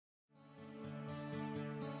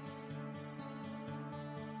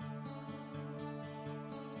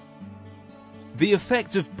The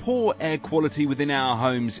effect of poor air quality within our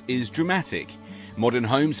homes is dramatic. Modern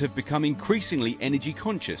homes have become increasingly energy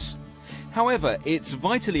conscious. However, it's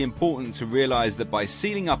vitally important to realize that by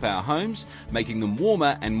sealing up our homes, making them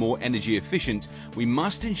warmer and more energy efficient, we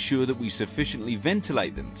must ensure that we sufficiently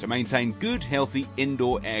ventilate them to maintain good, healthy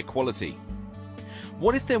indoor air quality.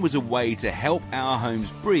 What if there was a way to help our homes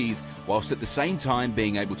breathe whilst at the same time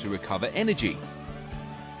being able to recover energy?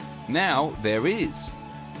 Now there is.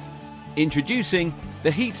 Introducing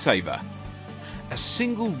the Heat Saver, a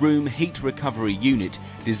single room heat recovery unit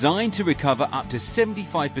designed to recover up to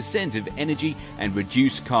 75% of energy and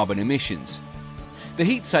reduce carbon emissions. The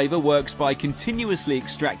Heat Saver works by continuously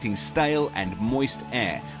extracting stale and moist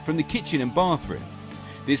air from the kitchen and bathroom.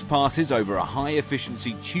 This passes over a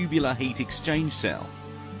high-efficiency tubular heat exchange cell.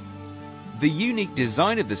 The unique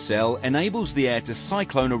design of the cell enables the air to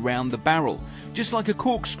cyclone around the barrel, just like a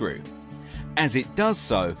corkscrew. As it does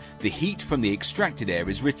so, the heat from the extracted air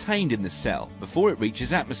is retained in the cell before it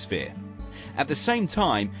reaches atmosphere. At the same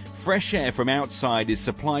time, fresh air from outside is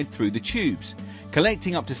supplied through the tubes,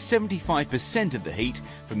 collecting up to 75% of the heat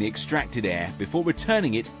from the extracted air before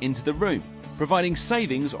returning it into the room, providing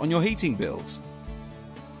savings on your heating bills.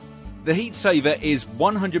 The Heat Saver is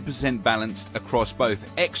 100% balanced across both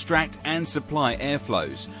extract and supply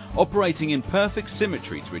airflows, operating in perfect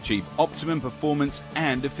symmetry to achieve optimum performance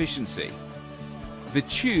and efficiency. The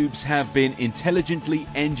tubes have been intelligently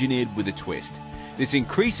engineered with a twist. This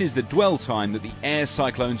increases the dwell time that the air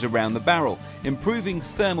cyclones around the barrel, improving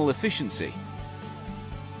thermal efficiency.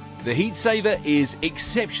 The Heat Saver is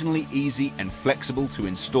exceptionally easy and flexible to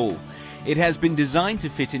install. It has been designed to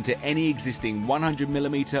fit into any existing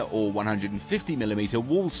 100mm or 150mm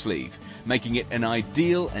wall sleeve, making it an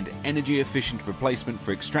ideal and energy-efficient replacement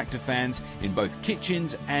for extractor fans in both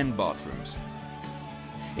kitchens and bathrooms.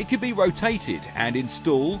 It can be rotated and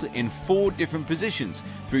installed in 4 different positions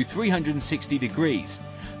through 360 degrees,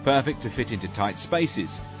 perfect to fit into tight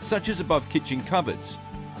spaces, such as above kitchen cupboards.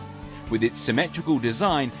 With its symmetrical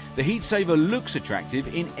design, the Heat Saver looks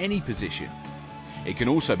attractive in any position. It can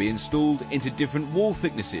also be installed into different wall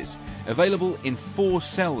thicknesses, available in 4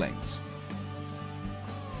 cell lengths.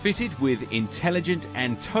 Fitted with intelligent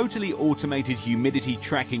and totally automated humidity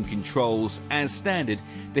tracking controls as standard,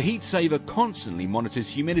 the Heat Saver constantly monitors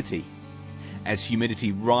humidity. As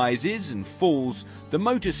humidity rises and falls, the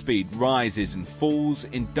motor speed rises and falls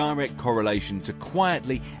in direct correlation to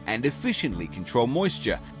quietly and efficiently control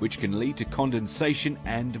moisture, which can lead to condensation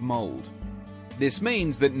and mold. This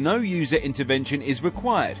means that no user intervention is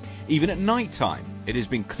required. Even at night time, it has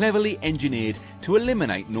been cleverly engineered to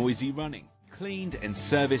eliminate noisy running. Cleaned and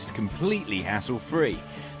serviced completely hassle-free.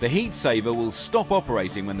 The Heat Saver will stop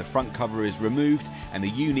operating when the front cover is removed, and the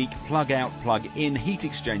unique plug-out, plug-in heat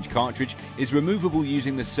exchange cartridge is removable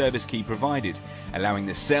using the service key provided, allowing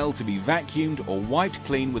the cell to be vacuumed or wiped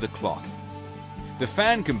clean with a cloth. The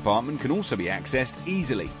fan compartment can also be accessed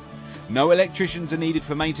easily. No electricians are needed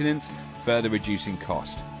for maintenance, further reducing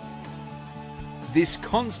cost. This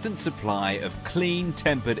constant supply of clean,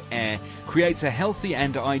 tempered air creates a healthy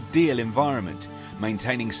and ideal environment,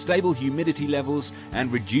 maintaining stable humidity levels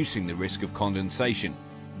and reducing the risk of condensation.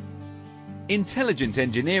 Intelligent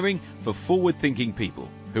engineering for forward-thinking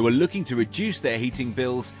people who are looking to reduce their heating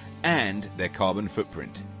bills and their carbon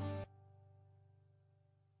footprint.